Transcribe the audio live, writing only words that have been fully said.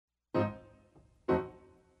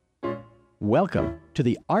Welcome to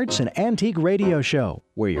the Arts and Antique Radio Show,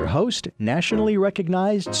 where your host, nationally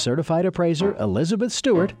recognized certified appraiser Elizabeth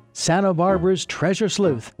Stewart, Santa Barbara's treasure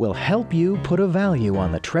sleuth, will help you put a value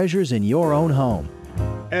on the treasures in your own home.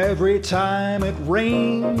 Every time it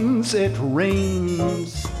rains,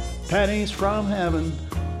 pennies from heaven.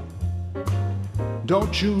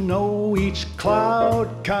 Don't you know each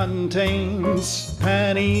cloud contains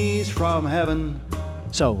pennies from heaven?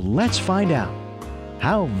 So let's find out.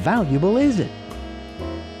 How valuable is it?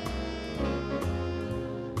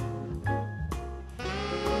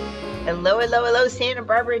 Hello, hello, hello, Santa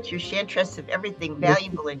Barbara. It's your chantress of everything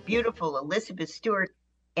valuable and beautiful, Elizabeth Stewart.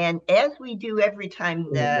 And as we do every time,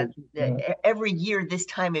 every year this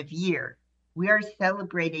time of year, we are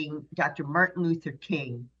celebrating Dr. Martin Luther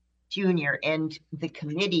King Jr. and the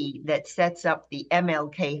committee that sets up the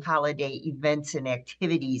MLK holiday events and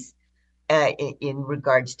activities in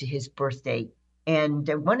regards to his birthday. And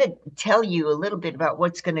I want to tell you a little bit about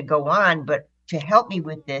what's going to go on, but to help me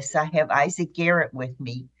with this, I have Isaac Garrett with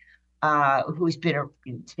me, who's been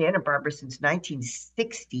in Santa Barbara since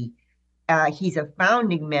 1960. He's a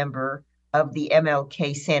founding member of the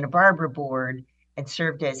MLK Santa Barbara board and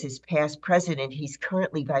served as his past president. He's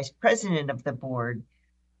currently vice president of the board,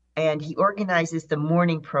 and he organizes the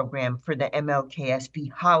morning program for the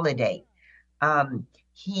MLKSB holiday.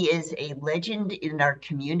 He is a legend in our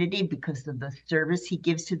community because of the service he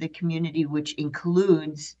gives to the community, which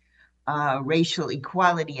includes racial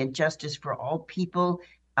equality and justice for all people.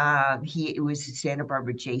 He was a Santa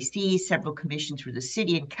Barbara JC, several commissions for the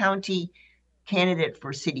city and county, candidate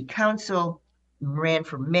for city council, ran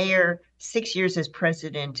for mayor, 6 years as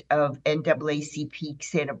president of NAACP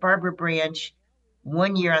Santa Barbara branch,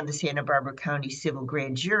 1 year on the Santa Barbara County Civil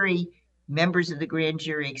Grand Jury, members of the grand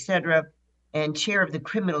jury, etc., and chair of the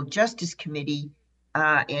Criminal Justice Committee,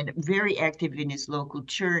 and very active in his local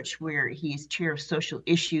church, where he is chair of social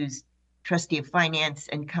issues, trustee of finance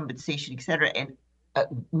and compensation, etc., and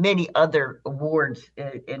many other awards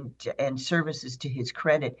and services to his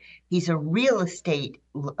credit. He's a real estate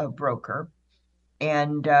broker,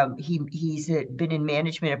 and he's been in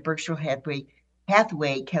management at Berkshire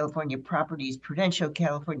Hathaway, California Properties, Prudential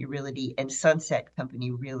California Realty, and Sunset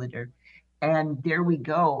Company Realtor. And there we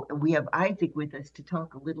go. We have Isaac with us to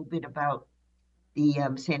talk a little bit about the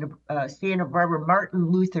Santa Barbara Martin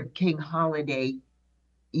Luther King holiday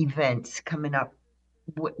events coming up.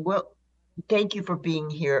 Well, thank you for being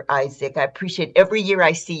here, Isaac. I appreciate it. Every year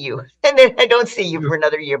I see you, and then I don't see you for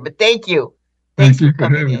another year, but thank you. Thanks for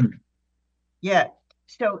coming in. Yeah.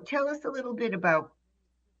 So tell us a little bit about,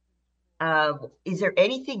 is there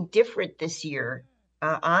anything different this year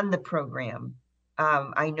on the program?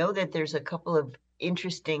 I know that there's a couple of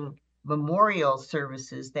interesting memorial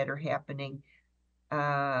services that are happening,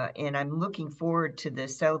 and I'm looking forward to the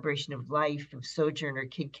celebration of life of Sojourner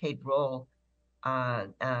Kincaid Roll.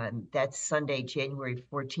 That's Sunday, January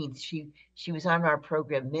 14th. She was on our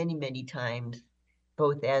program many, many times,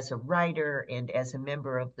 both as a writer and as a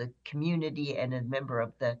member of the community and a member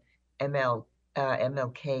of the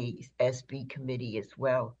MLK SB committee as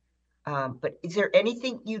well. But is there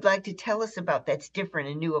anything you'd like to tell us about that's different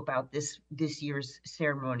and new about this year's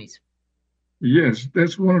ceremonies? Yes,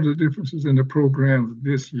 that's one of the differences in the program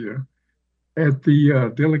this year. At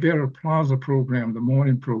the Delgado Plaza program, the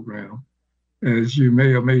morning program, as you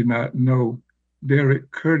may or may not know, Derek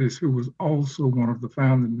Curtis, who was also one of the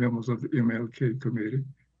founding members of the MLK committee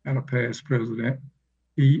and a past president,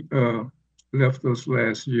 he left us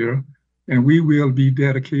last year, and we will be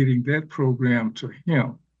dedicating that program to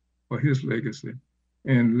him for his legacy.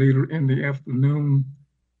 And later in the afternoon,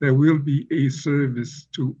 there will be a service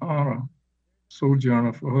to honor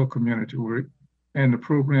Sojourner for her community work, and the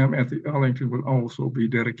program at the Arlington will also be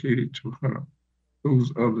dedicated to her.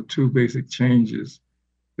 Those are the two basic changes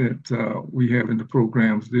that we have in the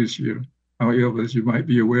programs this year. However, as you might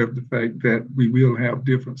be aware of the fact that we will have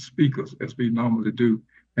different speakers, as we normally do,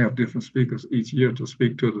 have different speakers each year to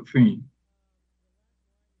speak to the theme.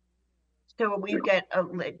 So we've got,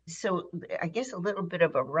 so I guess a little bit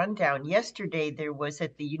of a rundown. Yesterday, there was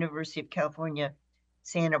at the University of California,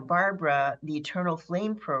 Santa Barbara, the Eternal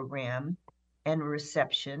Flame program and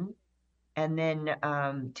reception. And then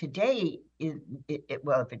today,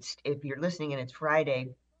 if you're listening and it's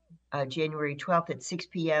Friday, January 12th at 6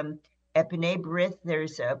 p.m. at B'nai B'rith,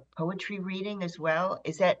 there's a poetry reading as well.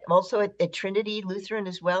 Is that also at Trinity Lutheran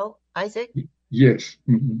as well, Isaac? Yes,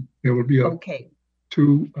 there will be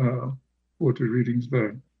two poetry readings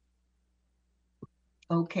there.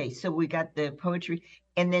 Okay, so we got the poetry.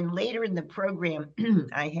 And then later in the program,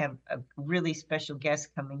 I have a really special guest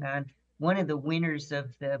coming on, one of the winners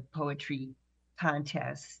of the poetry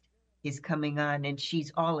contest is coming on, and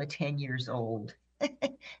she's all of 10 years old.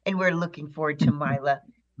 And we're looking forward to Mila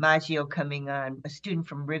Maggio coming on, a student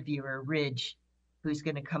from Riviera Ridge, who's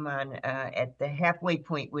going to come on at the halfway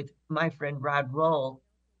point with my friend Rod Roll.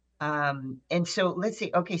 And so let's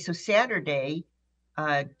see. Okay, so Saturday,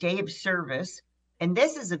 day of service, and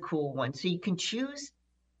this is a cool one. So you can choose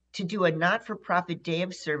to do a not-for-profit day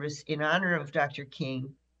of service in honor of Dr.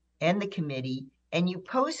 King and the committee, and you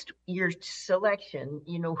post your selection,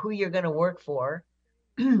 you know, who you're going to work for,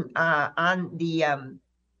 on the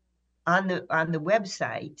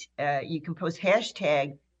website. You can post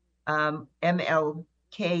hashtag MLKSB,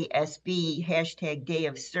 hashtag day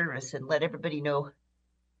of service, and let everybody know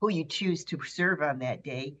who you choose to serve on that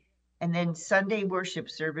day. And then Sunday worship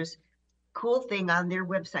service. Cool thing on their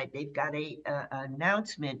website, they've got a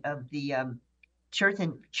announcement of the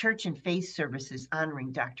church and faith services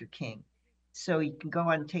honoring Dr. King. So you can go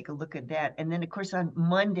on and take a look at that. And then of course on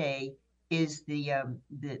Monday is the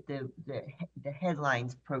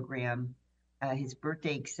headlines program, his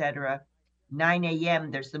birthday, etc. 9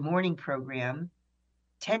 a.m. there's the morning program.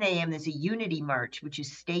 10 a.m. there's a unity march, which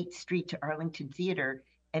is State Street to Arlington Theater.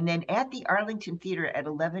 And then at the Arlington Theater at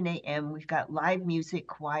 11 a.m. we've got live music,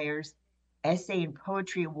 choirs, essay and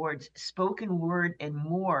poetry awards, spoken word, and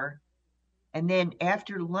more. And then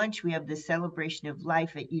after lunch, we have the celebration of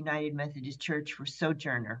life at United Methodist Church for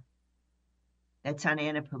Sojourner. That's on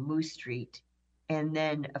Anapamoo Street. And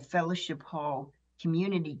then a fellowship hall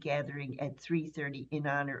community gathering at 3:30 in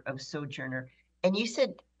honor of Sojourner. And you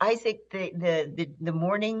said, Isaac, the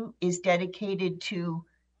morning is dedicated to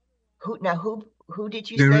who? Now, who did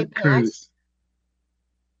you Derek say Curtis. passed?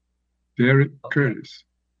 Derek Okay. Curtis.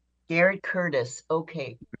 Derek Curtis.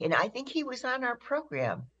 Okay. And I think he was on our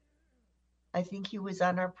program.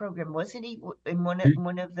 Wasn't he in one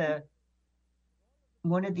of the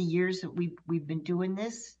years that we've been doing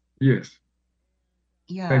this? Yes.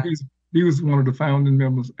 Yeah. He was one of the founding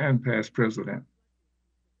members and past president.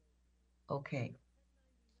 Okay.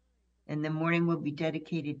 And the morning will be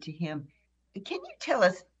dedicated to him. Can you tell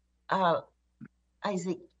us,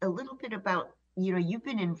 Isaac, a little bit about, you know, you've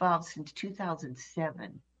been involved since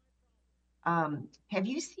 2007. Have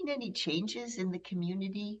you seen any changes in the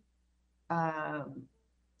community? You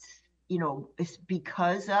know, it's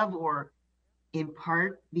because of, or in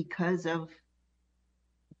part because of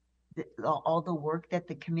all the work that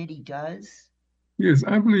the committee does? Yes,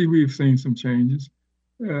 I believe we've seen some changes.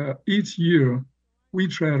 Each year, we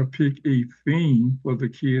try to pick a theme for the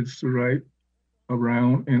kids to write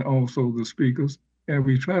around, and also the speakers, and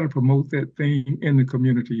we try to promote that theme in the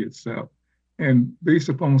community itself. And based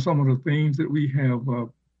upon some of the themes that we have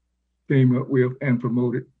came up with and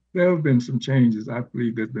promoted, there have been some changes. I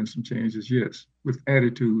believe there's been some changes, yes, with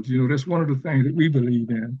attitudes. You know, that's one of the things that we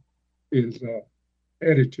believe in is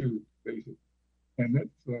attitude, basically. And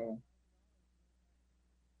that's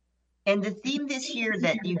And the theme this year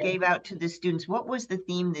that you gave out to the students, what was the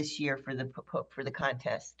theme this year for the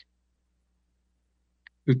contest?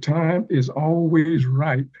 the time is always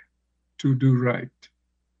ripe to do right.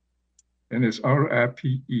 And it's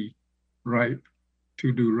RIPE, ripe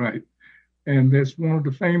to do right. And that's one of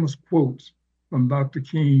the famous quotes from Dr.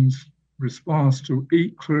 King's response to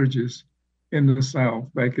 8 clergies in the South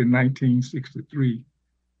back in 1963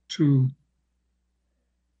 to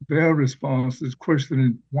their responses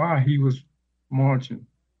questioning why he was marching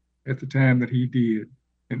at the time that he did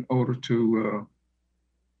in order to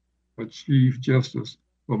achieve justice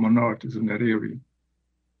for minorities in that area.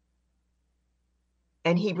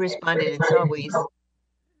 And he responded, it's always.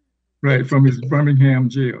 Right, from his Birmingham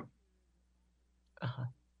jail.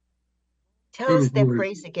 Tell us that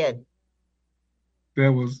phrase again.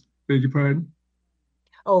 That was, beg your pardon?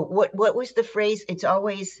 Oh, what was the phrase? It's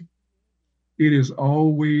always. It is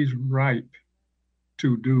always ripe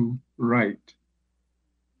to do right.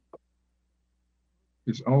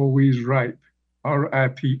 It's always ripe,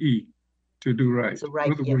 RIPE, to do right. So right,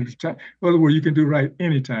 in other words, you can do right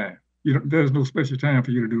anytime. There's no special time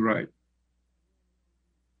for you to do right.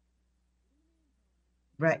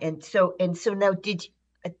 Right, and so now,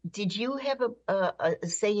 did you have a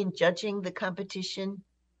say in judging the competition?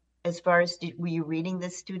 As far as were you reading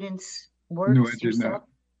the students' works? No, I did not.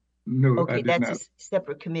 No, okay, I did that's not. a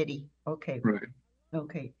separate committee. Okay, right.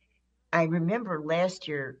 Okay, I remember last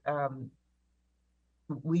year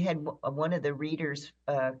we had one of the readers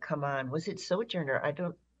come on. Was it Sojourner? I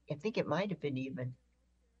think it might have been even.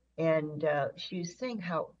 And she was saying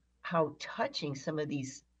how touching some of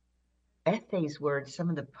these essays were,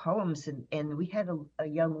 some of the poems, and we had a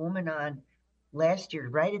young woman on last year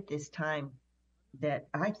right at this time that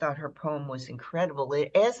I thought her poem was incredible.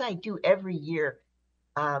 As I do every year,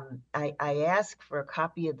 I asked for a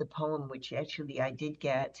copy of the poem, which actually I did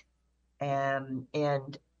get. And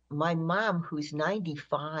my mom, who's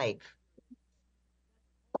 95,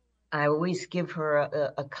 I always give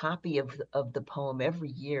her a copy of the poem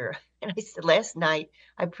every year. And I said, last night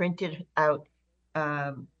I printed out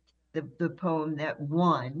the poem that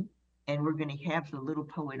won, and we're going to have the little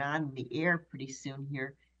poet on the air pretty soon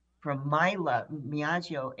here from Mila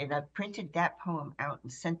Miaggio. And I printed that poem out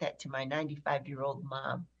and sent that to my 95-year-old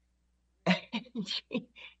mom. And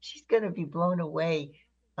she's going to be blown away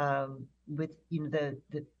with the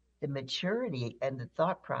maturity and the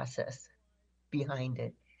thought process behind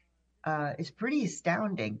it. It's pretty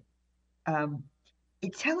astounding.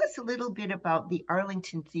 Tell us a little bit about the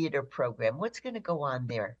Arlington Theater program. What's going to go on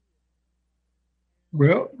there?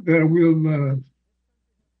 Well, there will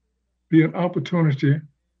be an opportunity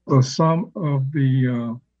for some of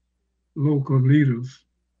the local leaders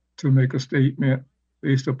to make a statement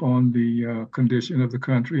based upon the condition of the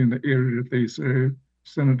country and the area that they serve,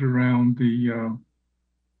 centered around the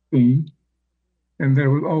theme. And there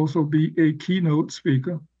will also be a keynote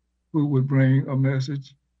speaker who would bring a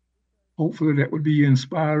message. Hopefully that would be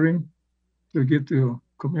inspiring to get the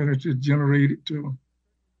community generated to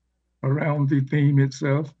around the theme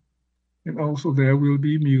itself. And also there will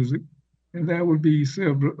be music, and there will be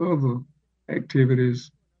several other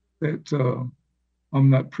activities that I'm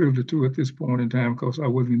not privy to at this point in time because I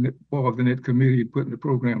wasn't involved in that committee putting the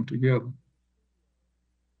program together.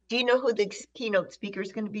 Do you know who the keynote speaker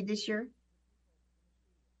is going to be this year?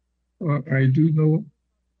 I do know.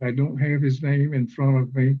 I don't have his name in front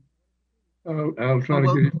of me. I'll try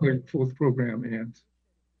to get it before the program ends.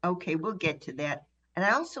 Okay, we'll get to that. And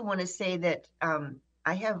I also want to say that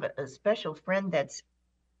I have a special friend that's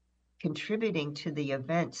contributing to the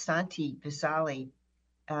event, Santi Visali,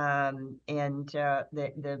 and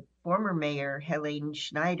the former mayor, Helene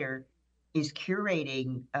Schneider, is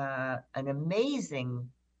curating an amazing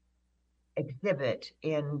exhibit.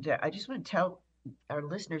 And I just want to tell our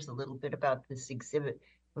listeners a little bit about this exhibit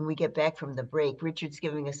when we get back from the break. Richard's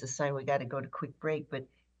giving us a sign we got to go to quick break, but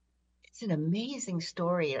it's an amazing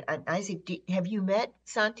story. And Isaac, have you met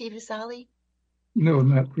Santi Visali? No,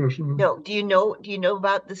 not personally. No. Do you know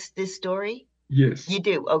about this story? Yes. You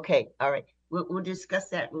do? Okay. All right. We'll discuss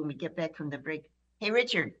that when we get back from the break. Hey,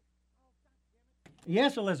 Richard.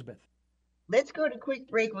 Yes, Elizabeth. Let's go to quick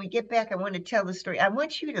break. When we get back, I want to tell the story. I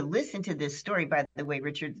want you to listen to this story, by the way,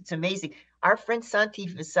 Richard. It's amazing. Our friend Santi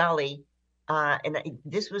Visali,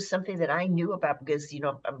 this was something that I knew about because,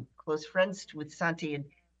 I'm close friends with Santi, and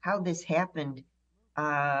how this happened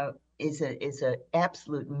is a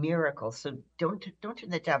absolute miracle. So don't turn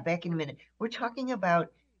that down. Back in a minute. We're talking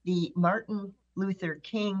about the Martin Luther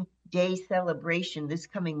King Day celebration this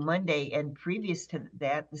coming Monday, and previous to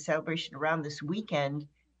that, the celebration around this weekend.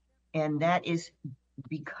 And that is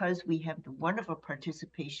because we have the wonderful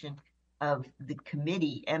participation of the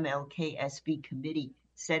committee, MLKSB committee,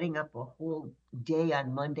 setting up a whole day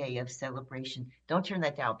on Monday of celebration. Don't turn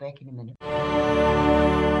that down. Back in a minute.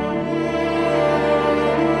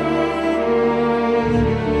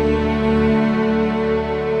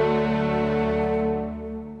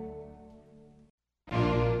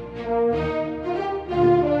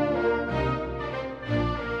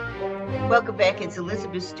 Welcome back. It's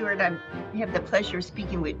Elizabeth Stewart. I have the pleasure of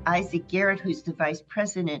speaking with Isaac Garrett, who's the vice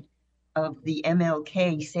president of the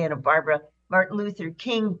MLK Santa Barbara. Martin Luther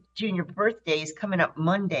King Jr. birthday is coming up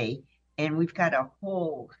Monday, and we've got a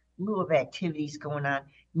whole slew of activities going on,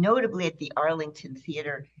 notably at the Arlington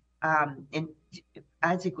Theater. And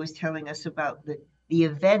Isaac was telling us about the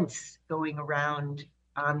events going around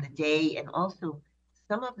on the day, and also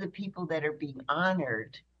some of the people that are being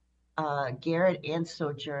honored. Garrett and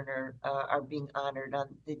Sojourner are being honored on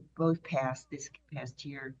both this past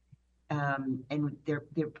year, and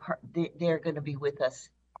they're going to be with us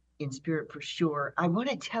in spirit for sure. I want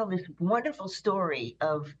to tell this wonderful story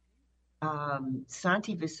of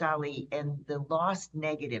Santi Visali and the lost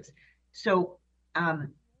negatives. So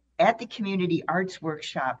at the Community Arts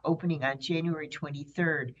Workshop opening on January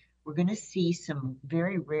 23rd, we're going to see some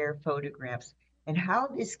very rare photographs. And how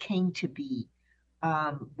this came to be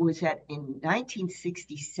was that in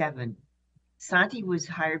 1967, Santi was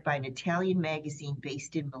hired by an Italian magazine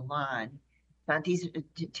based in Milan. Santi's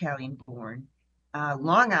Italian born,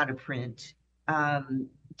 long out of print,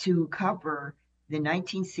 to cover the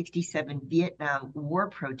 1967 Vietnam War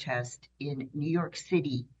protest in New York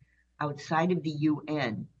City outside of the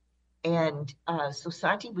UN. And so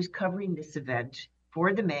Santi was covering this event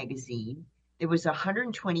for the magazine. There was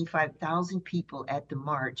 125,000 people at the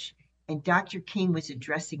march, and Dr. King was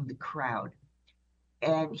addressing the crowd.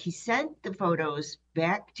 And he sent the photos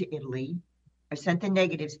back to Italy, or sent the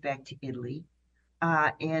negatives back to Italy,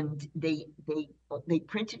 and they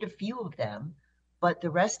printed a few of them, but the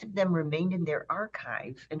rest of them remained in their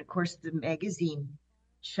archive. And of course, the magazine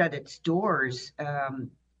shut its doors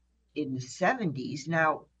in the 70s.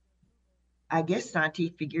 Now, I guess Santi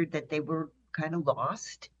figured that they were kind of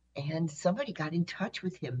lost, and somebody got in touch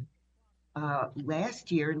with him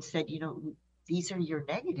last year and said, these are your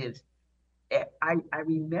negatives. I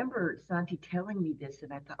remember Santi telling me this,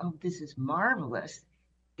 and I thought, oh, this is marvelous.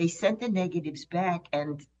 They sent the negatives back,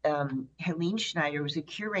 and Helene Schneider was a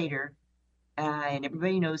curator, and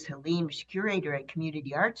everybody knows Helene was a curator at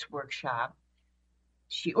Community Arts Workshop.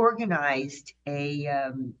 She organized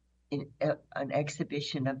an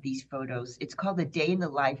exhibition of these photos. It's called A Day in the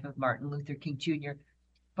Life of Martin Luther King Jr.,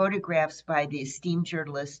 photographs by the esteemed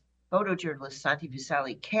photojournalist Santi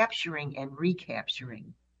Vasali, capturing and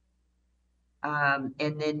recapturing. And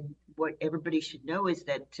then what everybody should know is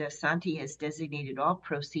that Santi has designated all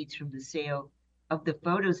proceeds from the sale of the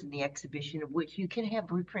photos in the exhibition, of which you can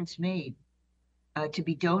have reprints made, to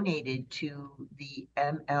be donated to the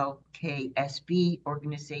MLKSB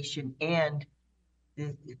organization and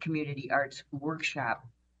the Community Arts Workshop.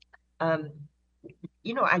 I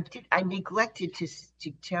neglected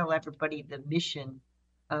to tell everybody the mission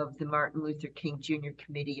of the Martin Luther King Jr.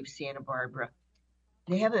 Committee of Santa Barbara.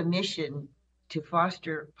 They have a mission to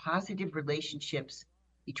foster positive relationships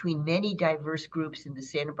between many diverse groups in the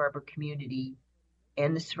Santa Barbara community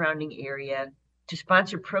and the surrounding area, to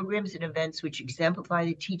sponsor programs and events which exemplify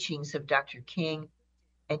the teachings of Dr. King,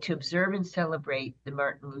 and to observe and celebrate the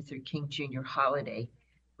Martin Luther King Jr. holiday,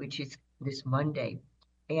 which is this Monday.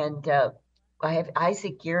 And I have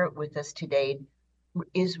Isaac Garrett with us today.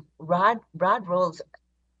 Is Rod Rolls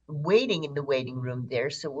waiting in the waiting room there?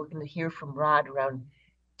 So we're going to hear from Rod around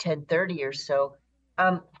 10:30 or so.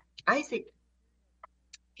 Isaac,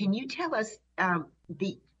 can you tell us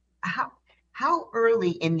how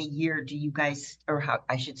early in the year do you guys, or how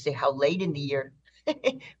late in the year,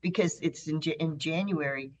 because it's in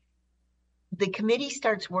January, the committee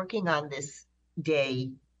starts working on this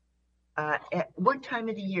day? At what time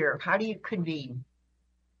of the year? How do you convene?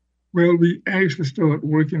 Well, we actually start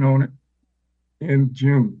working on it in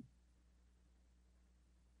June.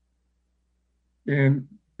 And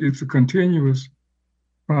it's a continuous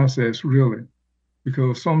process, really,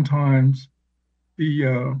 because sometimes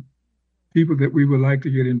the people that we would like to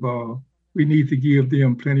get involved, we need to give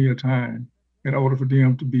them plenty of time in order for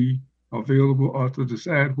them to be available or to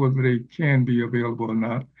decide whether they can be available or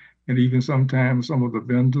not. And even sometimes some of the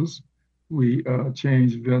vendors, we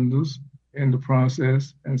change vendors in the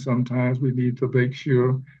process, and sometimes we need to make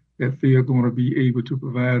sure that they are going to be able to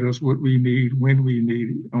provide us what we need when we need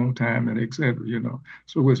it, on time, and et cetera.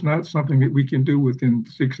 So it's not something that we can do within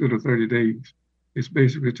 60 to 30 days. It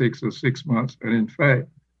basically takes us 6 months. And in fact,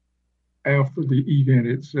 after the event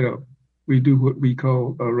itself, we do what we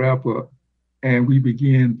call a wrap up, and we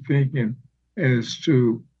begin thinking as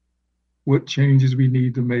to what changes we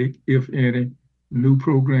need to make, if any, new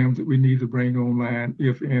programs that we need to bring online,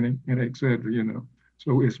 if any, and et cetera.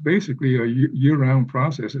 So it's basically a year-round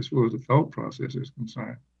process as far as the thought process is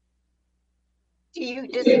concerned.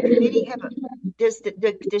 Does the committee have does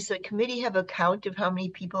the committee have a count of how many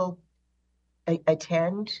people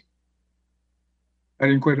attend? I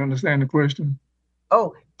didn't quite understand the question.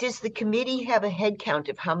 Oh, does the committee have a head count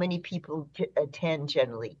of how many people attend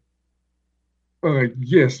generally?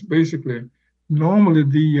 Yes, basically. Normally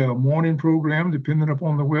the morning program, depending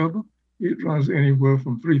upon the weather, it runs anywhere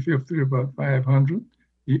from 350 to about 500.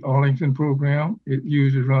 The Arlington program, it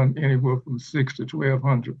usually runs anywhere from 600 to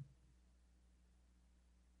 1,200.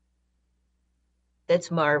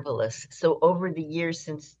 That's marvelous. So over the years,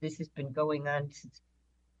 since this has been going on since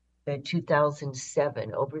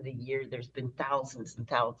 2007, over the year, there's been thousands and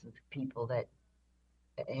thousands of people that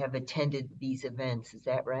have attended these events. Is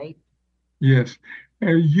that right? Yes.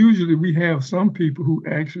 And usually we have some people who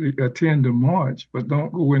actually attend the march, but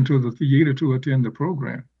don't go into the theater to attend the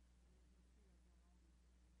program.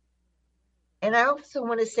 And I also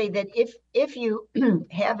want to say that if you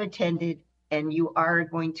have attended and you are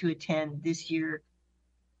going to attend this year,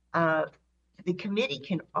 the committee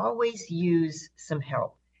can always use some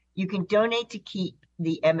help. You can donate to keep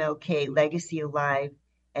the MLK legacy alive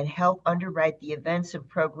and help underwrite the events and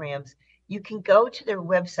programs. You can go to their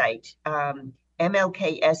website,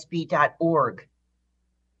 mlksb.org,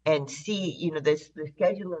 and see, the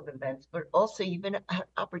schedule of events, but also you've an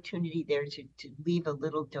opportunity there to leave a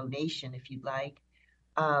little donation if you'd like.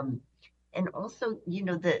 And also,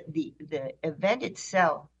 the event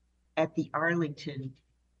itself at the Arlington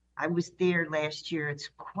I was there last year. It's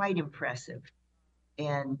quite impressive,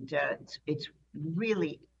 and it's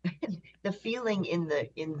really the feeling in the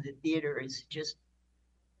theater is just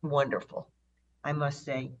wonderful, I must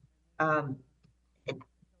say. Um,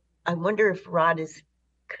 I wonder if Rod is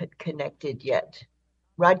connected yet.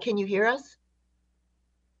 Rod, can you hear us?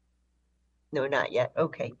 No, not yet.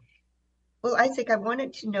 Okay. Well, Isaac, I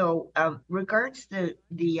wanted to know, regards the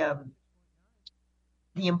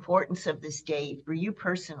importance of this day for you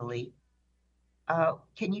personally.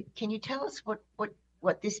 Can you tell us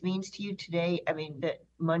what this means to you today? I mean, the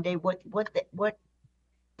Monday. What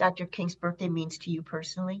Dr. King's birthday means to you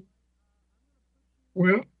personally?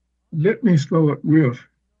 Well, let me start with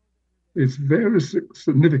it's very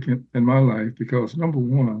significant in my life because number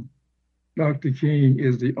one, Dr. King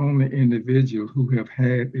is the only individual who have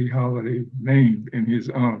had a holiday named in his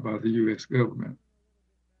honor by the U.S. government.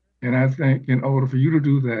 And I think in order for you to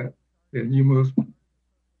do that, then you must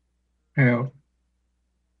have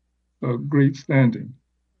a great standing.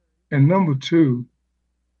 And number two,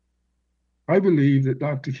 I believe that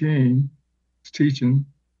Dr. King's teaching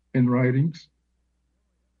and writings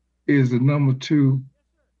is the number two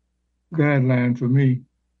guideline for me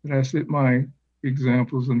that I set my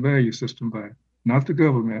examples and value system by, not the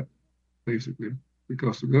government, basically,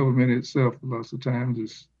 because the government itself, lots of times,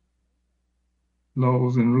 is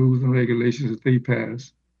laws and rules and regulations that they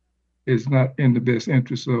pass is not in the best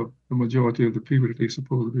interest of the majority of the people that they're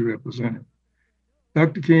supposed to be representing.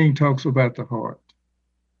 Dr. King talks about the heart.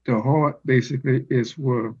 The heart basically is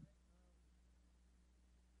where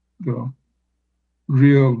the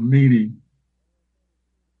real meaning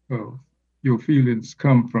of your feelings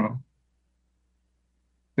come from.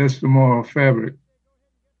 That's the moral fabric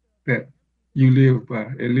that you live by.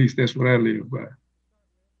 At least that's what I live by.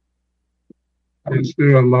 Yes,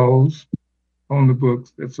 there are laws on the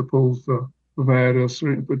books that's supposed to provide us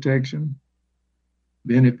certain protection,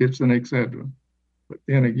 benefits, and etc. But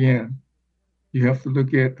then again, you have to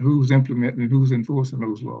look at who's implementing and who's enforcing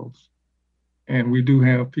those laws. And we do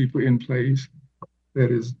have people in place that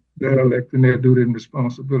is derelict in their duty and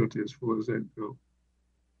responsibility as far as that goes.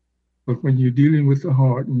 But when you're dealing with the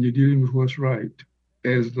heart and you're dealing with what's right,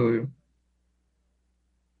 as the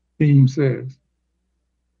theme says,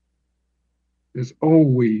 there's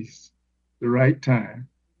always the right time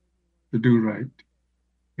to do right.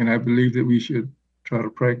 And I believe that we should try to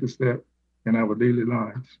practice that in our daily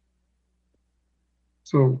lives.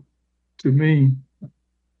 So to me,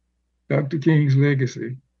 Dr. King's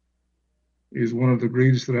legacy is one of the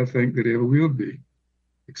greatest that I think that ever will be,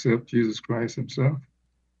 except Jesus Christ himself.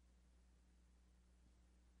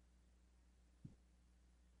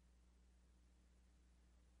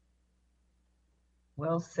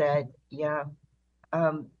 Well said. Yeah.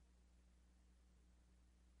 Do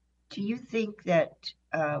you think that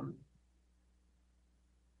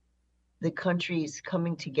the country is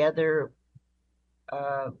coming together?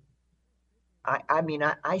 I mean,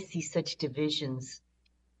 I see such divisions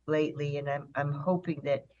lately, and I'm hoping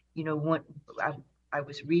that, you know, I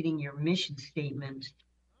was reading your mission statement,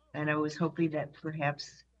 and I was hoping that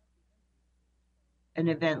perhaps an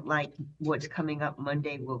event like what's coming up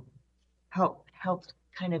Monday will help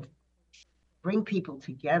kind of bring people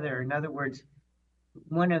together. In other words,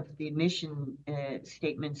 one of the mission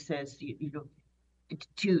statements says, you know,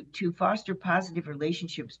 to foster positive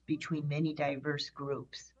relationships between many diverse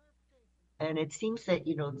groups. And it seems that,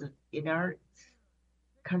 you know, in our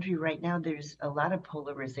country right now, there's a lot of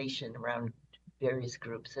polarization around various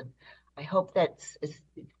groups. And I hope that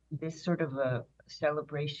this sort of a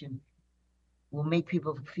celebration will make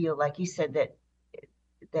people feel, like you said, that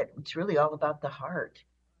it's really all about the heart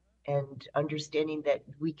and understanding that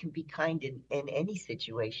we can be kind in any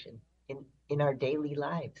situation in our daily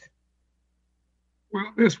lives.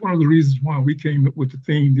 Well, that's one of the reasons why we came up with the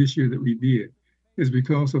theme this year that we did, is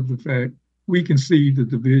because of the fact we can see the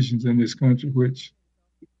divisions in this country, which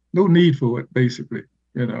no need for it, basically,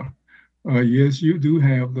 you know. Yes, you do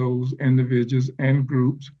have those individuals and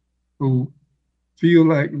groups who feel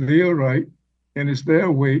like they're right and it's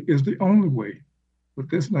their way is the only way, but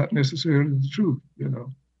that's not necessarily the truth, you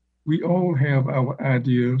know. We all have our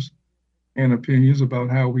ideas and opinions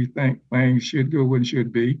about how we think things should go and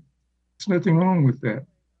should be. There's nothing wrong with that,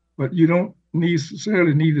 but you don't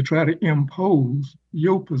necessarily need to try to impose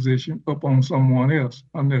your position upon someone else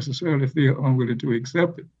unnecessarily if they're unwilling to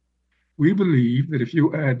accept it. We believe that if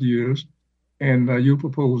your ideas and your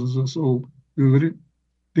proposals are so good,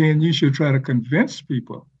 then you should try to convince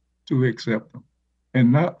people to accept them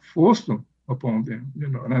and not force them upon them, you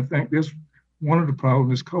know. And I think that's one of the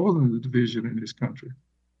problems causing the division in this country.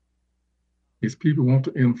 is people want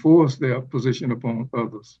to enforce their position upon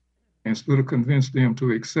others instead of convince them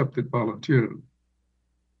to accept it voluntarily.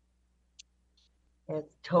 That's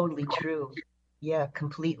totally true. Yeah,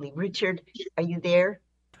 completely. Richard, are you there?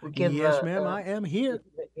 We'll give Yes, ma'am, I am here.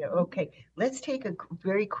 yeah, okay. Let's take a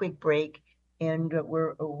very quick break, and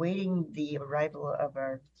we're awaiting the arrival of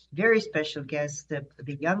our very special guest,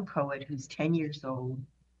 the young poet who's 10 years old,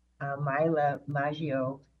 Mila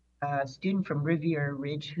Maggio, a student from Riviera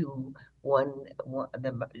Ridge who won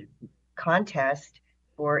the contest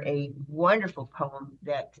for a wonderful poem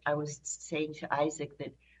that I was saying to Isaac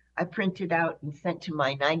that I printed out and sent to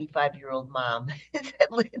my 95-year-old mom.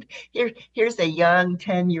 Here's a young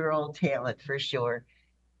 10-year-old talent for sure.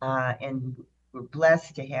 And we're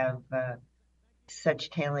blessed to have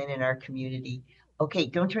such talent in our community. Okay,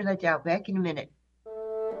 don't turn that down. Back in a minute.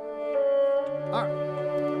 All right.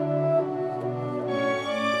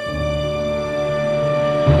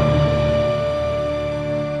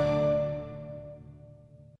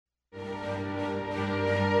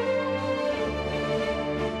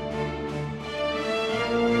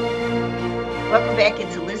 Welcome back.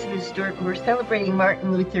 It's Elizabeth Stewart. We're celebrating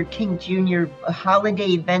Martin Luther King Jr.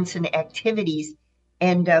 Holiday events and activities.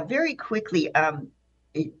 And very quickly,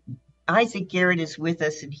 Isaac Garrett is with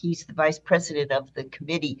us, and he's the vice president of the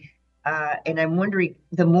committee. And I'm wondering,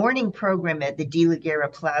 the morning program at the De La Guerra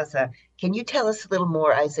Plaza, can you tell us a little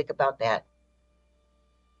more, Isaac, about that?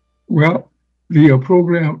 Well, the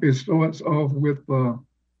program, it starts off with a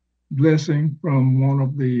blessing from one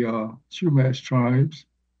of the Chumash tribes,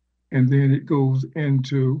 and then it goes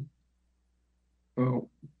into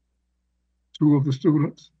two of the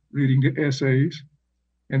students reading the essays,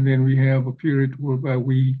 and then we have a period whereby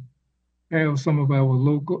we have some of our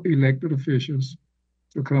local elected officials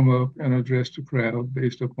to come up and address the crowd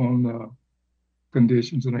based upon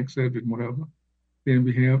conditions and etc. and whatever. Then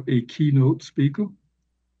we have a keynote speaker,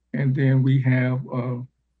 and then we have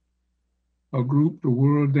a group, the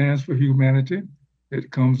World Dance for Humanity, that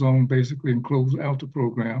comes on basically and close out the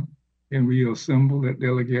program. And we assemble at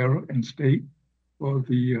De La Guerra and State for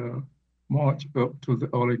the march up to the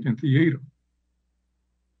Arlington Theater.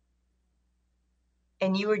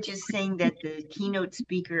 And you were just saying that the keynote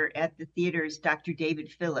speaker at the theater is Dr.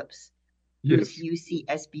 David Phillips, Yes. who's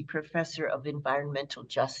UCSB Professor of Environmental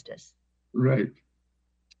Justice. Right.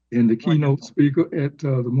 And the keynote speaker at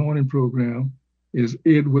the morning program is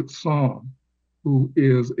Edward Song, who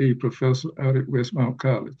is a professor out at Westmount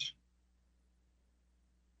College.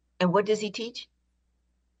 And what does he teach?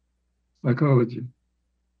 Psychology.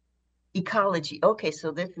 Ecology. Okay,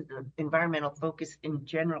 so this is an environmental focus in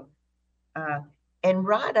general. And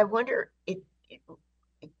Rod, I wonder,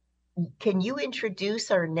 can you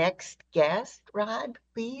introduce our next guest, Rod,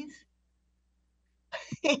 please?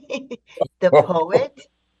 The poet.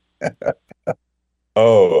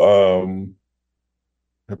 I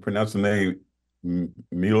pronounce the name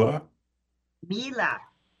Mila. Mila.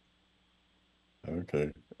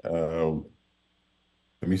 Okay.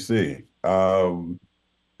 Let me see. I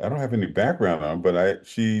don't have any background on, but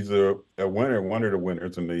she's a winner, one of the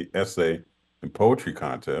winners in the essay and poetry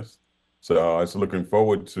contest. So I was looking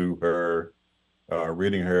forward to her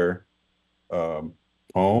reading her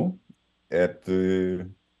poem at the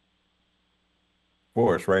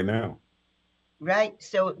for us right now. Right.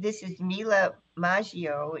 So this is Mila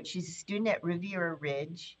Maggio. She's a student at Riviera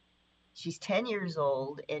Ridge. She's 10 years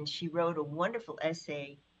old, and she wrote a wonderful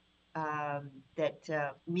essay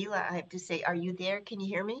that Mila, I have to say, are you there? Can you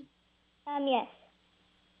hear me? Yes.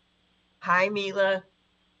 Hi, Mila.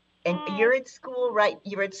 And Hi. you're at school, right?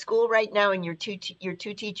 You're at school right now, and your two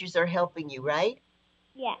teachers are helping you, right?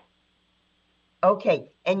 Yeah.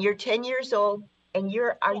 Okay. And you're 10 years old, and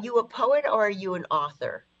are you a poet or are you an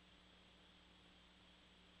author?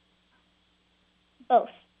 Both.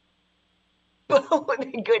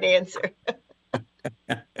 Good answer.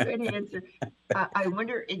 Good answer. I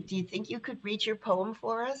wonder, do you think you could read your poem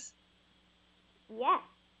for us? Yeah.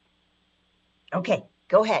 Okay,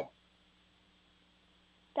 go ahead.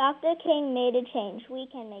 Dr. King made a change. We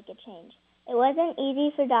can make a change. It wasn't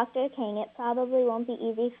easy for Dr. King. It probably won't be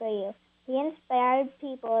easy for you. He inspired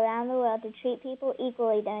people around the world to treat people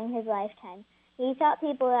equally during his lifetime. He taught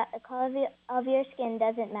people that the color of your skin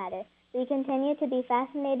doesn't matter. We continue to be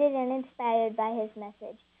fascinated and inspired by his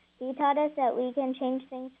message. He taught us that we can change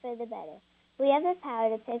things for the better. We have the power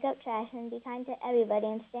to pick up trash and be kind to everybody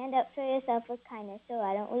and stand up for yourself with kindness, so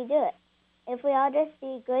why don't we do it? If we all just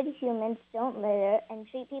be good humans, don't murder, and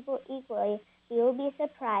treat people equally, you will be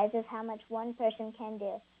surprised of how much one person can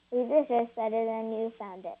do. Leave this earth better than you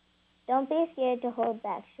found it. Don't be scared to hold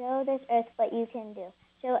back. Show this earth what you can do.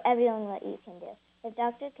 Show everyone what you can do. If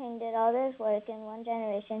Dr. King did all this work in one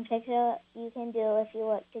generation, picture what you can do if you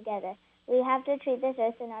work together. We have to treat this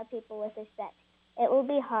earth and our people with respect. It will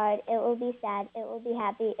be hard, it will be sad, it will be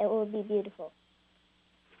happy, it will be beautiful.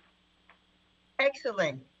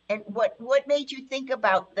 Excellent. And what made you think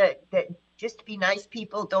about that just be nice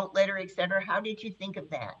people, don't litter, etc.? How did you think of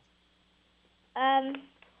that? I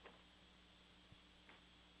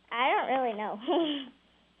don't really know.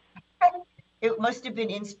 It must have been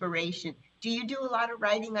inspiration. Do you do a lot of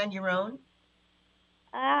writing on your own?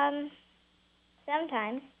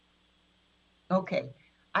 Sometimes. Okay.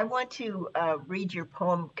 I want to read your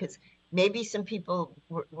poem because maybe some people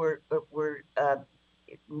were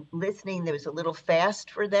listening. There was a little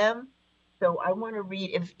fast for them. So I want to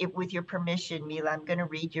read, if with your permission, Mila, I'm going to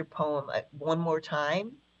read your poem one more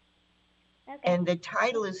time. Okay. And the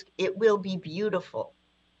title is It Will Be Beautiful.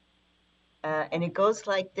 And it goes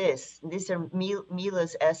like this. This is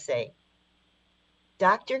Mila's essay.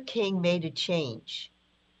 Dr. King made a change.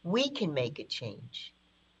 We can make a change.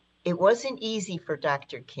 It wasn't easy for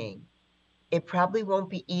Dr. King. It probably won't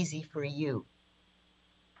be easy for you.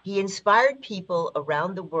 He inspired people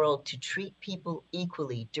around the world to treat people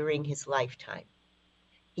equally during his lifetime.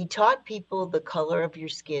 He taught people the color of your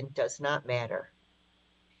skin does not matter.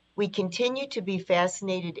 We continue to be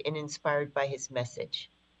fascinated and inspired by his message.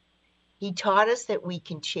 He taught us that we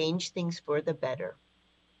can change things for the better.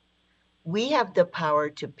 We have the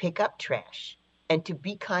power to pick up trash and to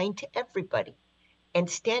be kind to everybody and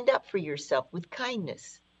stand up for yourself with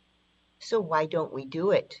kindness. So why don't we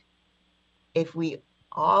do it? If we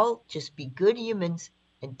all just be good humans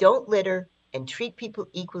and don't litter and treat people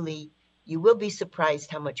equally, you will be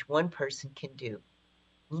surprised how much one person can do.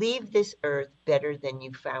 Leave this earth better than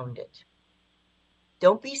you found it.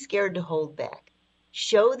 Don't be scared to hold back.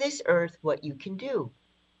 Show this earth what you can do.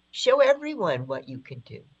 Show everyone what you can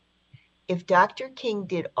do. If Dr. King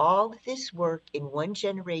did all this work in one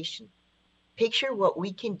generation, picture what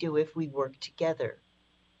we can do if we work together.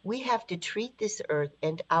 We have to treat this earth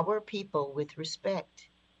and our people with respect.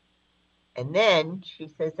 And then she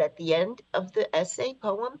says at the end of the essay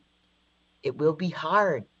poem, it will be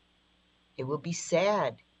hard. It will be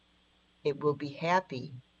sad. It will be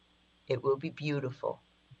happy. It will be beautiful.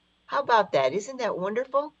 How about that? Isn't that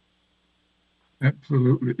wonderful?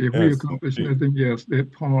 Absolutely. If we Yes, accomplish indeed. nothing else,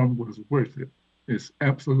 that poem was worth it. It's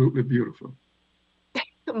absolutely beautiful.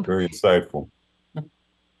 Very insightful.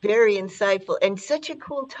 Very insightful and such a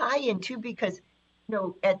cool tie-in too, because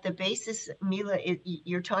at the basis, Mila,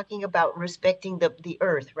 you're talking about respecting the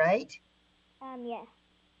earth, right? Yes.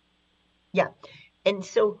 Yeah. And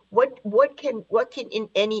so what can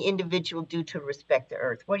any individual do to respect the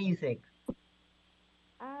earth? What do you think?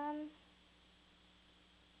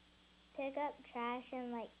 Pick up trash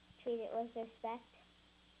and treat it with respect.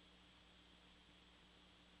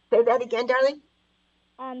 Say that again, darling.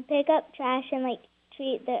 Pick up trash and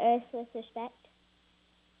treat the earth with respect.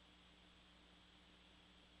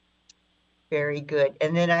 Very good.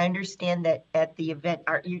 And then I understand that at the event,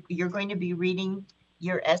 you're going to be reading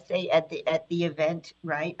your essay at the event,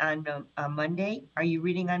 right, on Monday? Are you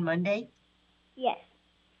reading on Monday? Yes.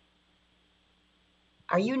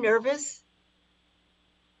 Are you nervous?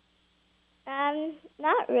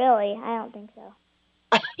 Not really. I don't think so.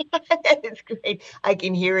 That is great. I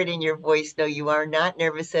can hear it in your voice. No, you are not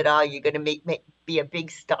nervous at all. You're going to be a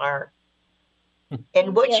big star.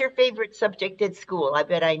 And what's your favorite subject at school? I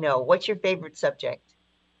bet I know. What's your favorite subject?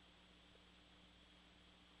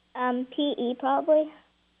 PE probably.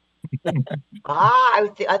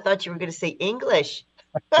 I thought you were going to say English.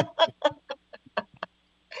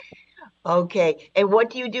 Okay. And what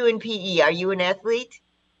do you do in PE? Are you an athlete?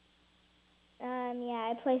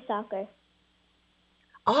 Yeah, I play soccer.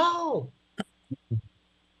 Oh,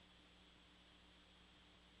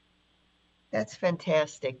 that's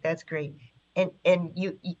fantastic. That's great. And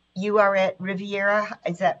you are at Riviera.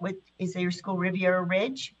 Is that your school, Riviera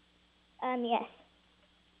Ridge? Yes.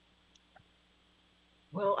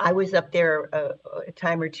 Well, I was up there a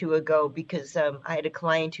time or two ago because I had a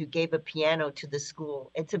client who gave a piano to the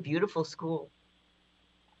school. It's a beautiful school.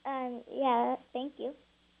 Yeah, thank you.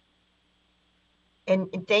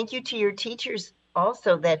 And thank you to your teachers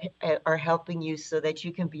also that are helping you so that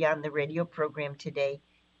you can be on the radio program today.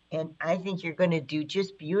 And I think you're going to do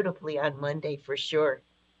just beautifully on Monday for sure.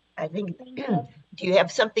 I think, do you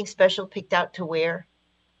have something special picked out to wear?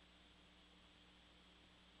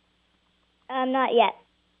 Not yet.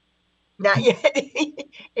 Not yet.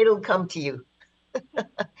 It'll come to you.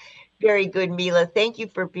 Very good, Mila. Thank you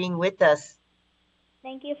for being with us.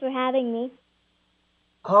 Thank you for having me.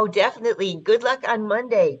 Oh, definitely. Good luck on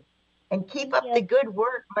Monday and keep up the good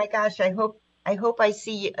work. My gosh, I hope I hope I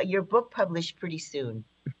see your book published pretty soon.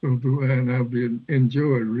 And I've been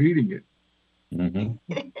enjoyed reading it. Mm-hmm.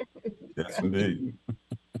 Yes, indeed.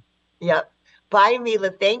 Yep. Bye,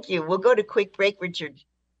 Mila. Thank you. We'll go to quick break, Richard.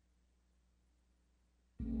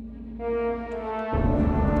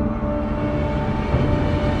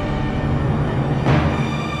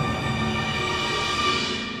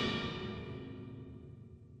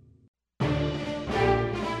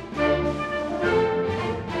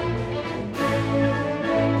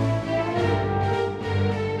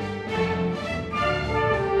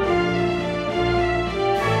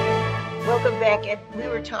 Welcome back. And we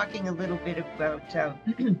were talking a little bit about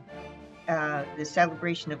the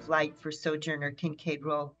celebration of light for Sojourner Kincaid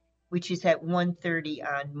Roll, which is at 1:30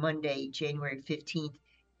 on Monday, January 15th.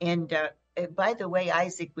 And by the way,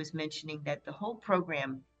 Isaac was mentioning that the whole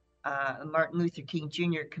program, Martin Luther King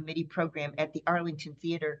Jr. Committee program at the Arlington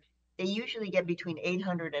Theater, they usually get between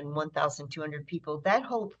 800 and 1,200 people. That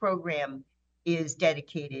whole program is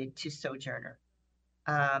dedicated to Sojourner.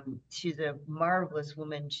 She's a marvelous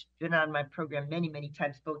woman. She's been on my program many, many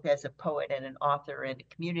times, both as a poet and an author and a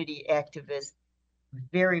community activist.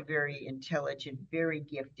 Very, very intelligent, very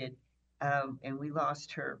gifted. And we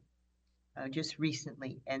lost her just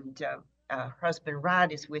recently. And her husband,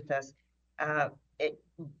 Rod, is with us.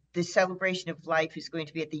 The celebration of life is going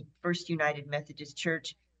to be at the First United Methodist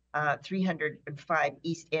Church, 305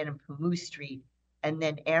 East Anapamu Street. And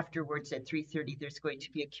then afterwards at 3:30, there's going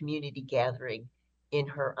to be a community gathering in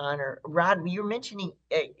her honor. Rod, you were mentioning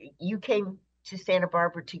you came to Santa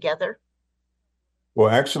Barbara together? Well,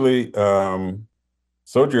 actually,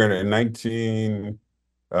 Sojourner in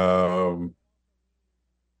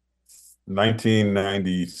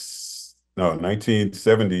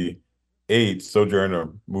 1978,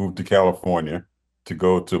 Sojourner moved to California to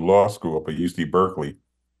go to law school up at UC Berkeley,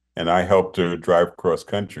 and I helped her drive cross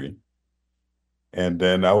country. And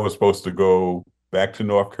then I was supposed to go back to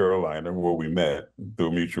North Carolina, where we met through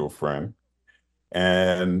a mutual friend,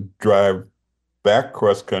 and drive back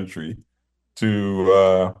cross country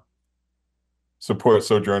to support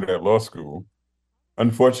Sojourner at law school.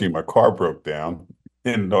 Unfortunately, my car broke down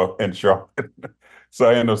in Charlotte, so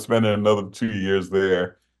I ended up spending another 2 years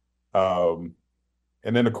there. And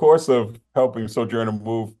in the course of helping Sojourner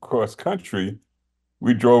move cross country,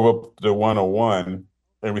 we drove up the 101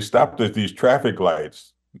 and we stopped at these traffic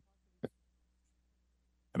lights.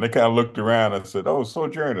 And they kind of looked around and said, "Oh,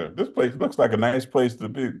 Sojourner, this place looks like a nice place to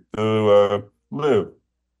live."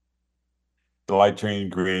 The light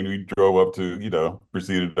changed green. We drove up to,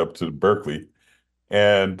 proceeded up to Berkeley.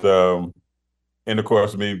 And in the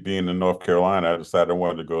course of me being in North Carolina, I decided I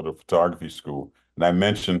wanted to go to photography school. And I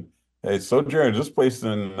mentioned, "Hey, Sojourner, this place is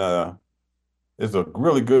a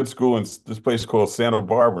really good school in this place called Santa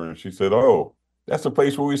Barbara." And she said, "Oh, that's the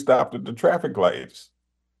place where we stopped at the traffic lights."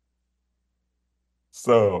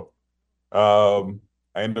 So I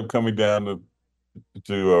ended up coming down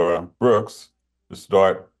to Brooks to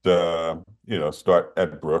start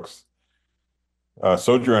at Brooks.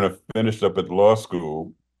 Sojourner finished up at law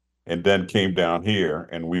school and then came down here,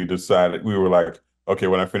 and we were like, okay,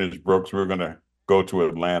 when I finish Brooks, we're gonna go to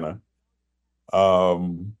Atlanta.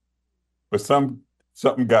 But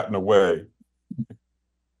something got in the way.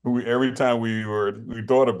 Every time we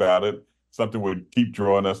thought about it, something would keep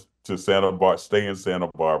drawing us to stay in Santa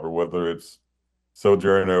Barbara, whether it's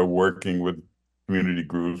Sojourner working with community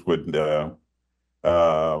groups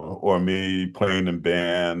or me playing in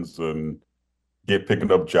bands and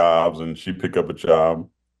picking up jobs, and she'd pick up a job.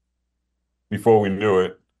 Before we knew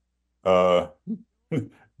it,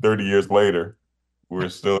 30 years later, we're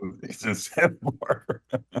still in Santa Barbara.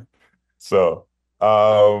 So,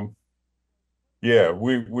 yeah,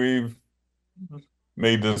 we've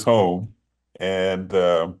made this home, and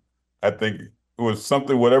I think it was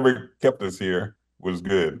something. Whatever kept us here was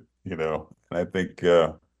good, And I think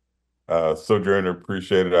Sojourner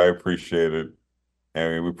appreciated it. I appreciate it,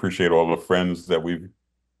 and we appreciate all the friends that we've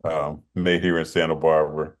made here in Santa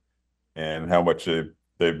Barbara, and how much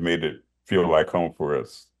they've made it feel like home for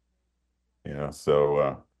us.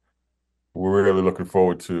 So we're really looking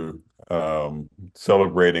forward to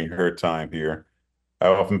celebrating her time here. I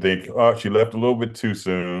often think, oh, she left a little bit too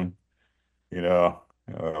soon,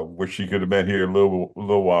 wish she could have been here a little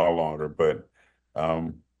while longer, but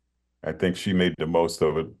I think she made the most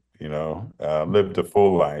of it, lived a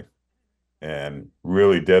full life and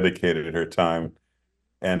really dedicated her time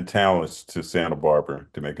and talents to Santa Barbara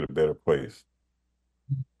to make it a better place.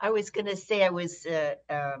 I was going to say I was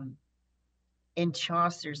in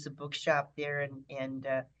Chaucer's, a bookshop there, and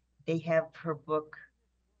they have her book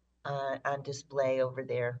on display over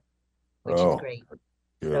there, which is great.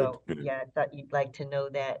 Good, So good. yeah, I thought you'd like to know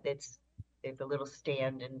that. There's a little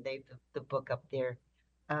stand and they've the book up there.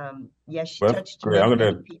 Yeah, she Well, touched great. many,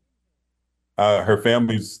 many people. Her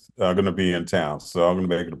family's gonna be in town, so I'm gonna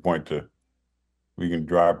make it a point to, we can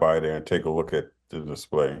drive by there and take a look at the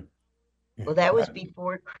display. Well, that was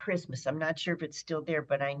before Christmas. I'm not sure if it's still there,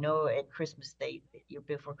 but I know at Christmas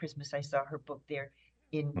before Christmas I saw her book there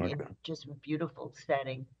in Okay. just a beautiful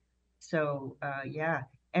setting. So yeah.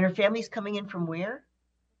 And her family's coming in from where?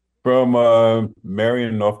 From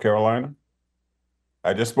Marion, North Carolina.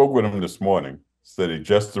 I just spoke with him this morning. Said he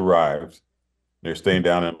just arrived. They're staying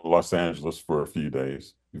down in Los Angeles for a few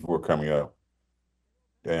days before coming up.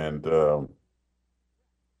 And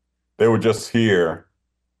they were just here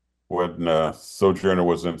when Sojourner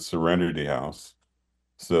was in Serenity House.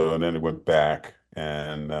 So, and then they went back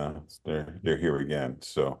and they're here again.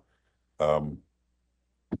 So, um,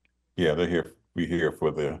 yeah, they're here. We here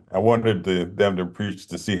for I wanted them to preach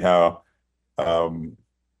to see how um,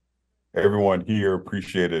 everyone here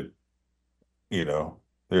appreciated,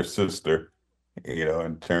 their sister,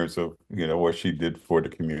 in terms of, what she did for the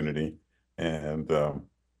community and how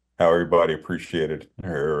everybody appreciated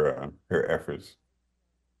her efforts.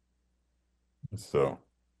 So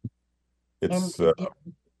it's And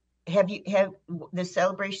have the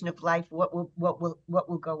celebration of life, what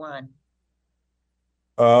will go on?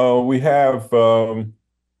 we have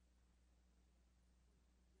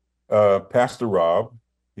Pastor Rob.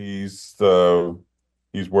 He's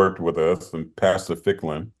worked with us, and Pastor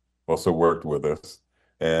Ficklin also worked with us.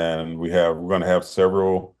 And we're going to have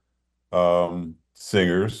several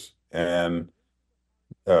singers and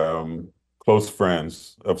close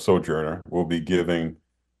friends of Sojourner will be giving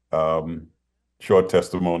short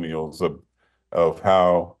testimonials of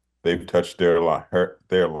how they've touched their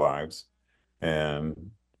lives.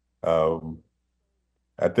 And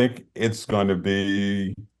I think it's going to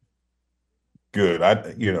be good. I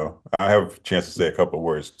have a chance to say a couple of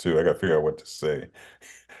words too. I got to figure out what to say,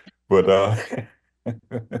 but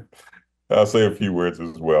I'll say a few words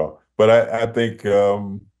as well. But I think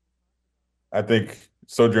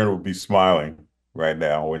Sojourner will be smiling right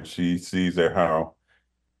now when she sees how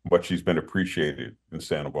much she's been appreciated in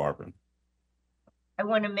Santa Barbara. I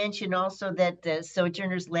want to mention also that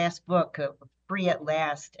Sojourner's last book, Free at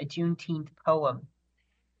Last, a Juneteenth poem,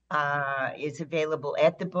 is available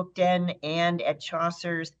at the Book Den and at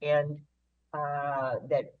Chaucer's, and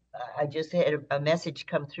that I just had a message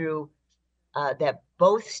come through that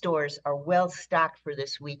both stores are well stocked for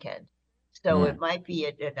this weekend. So it might be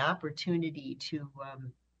an opportunity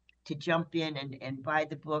to jump in and buy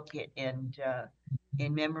the book and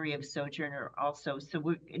in memory of Sojourner also. So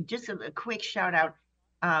we're just a quick shout out.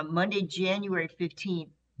 Monday, January 15th,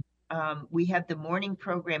 we have the morning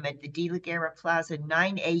program at the De La Guerra Plaza,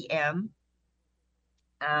 9 a.m.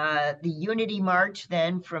 The Unity March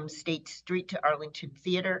then from State Street to Arlington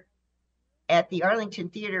Theater. At the Arlington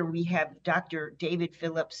Theater, we have Dr. David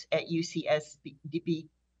Phillips at UCSB,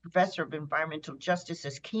 Professor of Environmental Justice,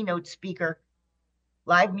 as keynote speaker.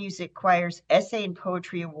 Live music, choirs, essay and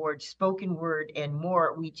poetry awards, spoken word, and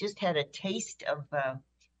more. We just had a taste of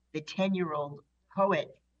the 10-year-old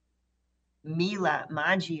poet, Mila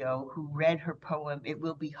Maggio, who read her poem, It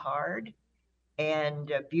Will Be Hard, and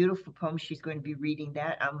a beautiful poem. She's going to be reading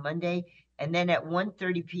that on Monday. And then at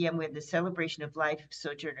 1:30 p.m., we have the Celebration of Life of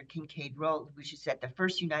Sojourner Kincaid Road, which is at the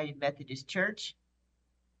First United Methodist Church,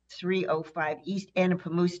 305 East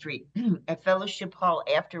Anapamu Street. At Fellowship Hall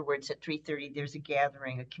afterwards at 3:30, there's a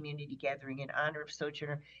community gathering in honor of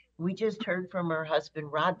Sojourner. We just heard from her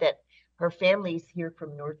husband, Rod, that her family's here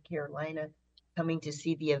from North Carolina coming to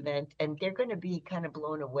see the event, and they're going to be kind of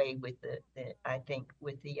blown away with I think,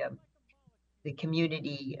 with the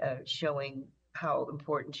community showing how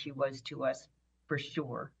important she was to us, for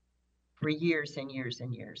sure, for years and years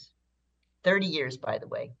and years. 30 years, by the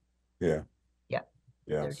way. Yeah. Yeah.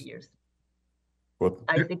 Yes. 30 years. Well,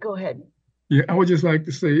 I think, go ahead. Yeah, I would just like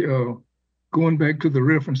to say, going back to the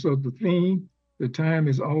reference of the theme, the time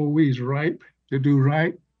is always ripe to do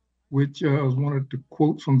right, which was one of the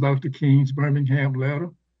quotes from Dr. King's Birmingham letter.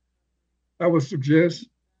 I would suggest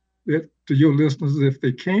that to your listeners, if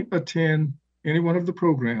they can't attend any one of the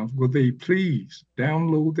programs, will they please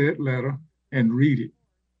download that letter and read it?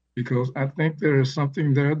 Because I think there is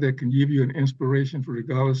something there that can give you an inspiration for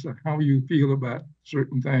regardless of how you feel about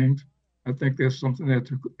certain things. I think there's something that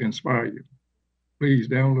to inspire you. Please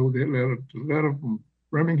download that letter, the letter from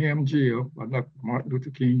Birmingham Jail by Dr. Martin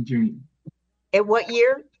Luther King Jr. At what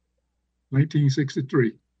year?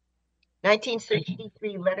 1963.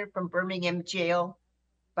 1963, letter from Birmingham Jail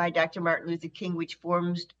by Dr. Martin Luther King, which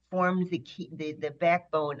formed the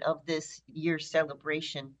backbone of this year's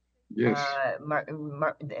celebration. Yes. Martin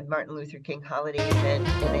Luther King holiday event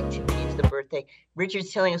and activities, the birthday.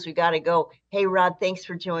 Richard's telling us we got to go. Hey, Rod, thanks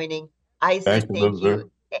for joining. Isaac, thank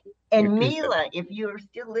you. And Mila, if you're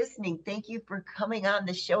still listening, thank you for coming on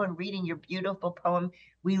the show and reading your beautiful poem.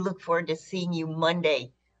 We look forward to seeing you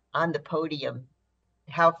Monday on the podium.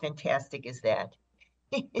 How fantastic is that?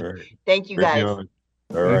 Right. Thank you, guys. All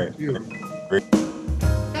right. Thank you.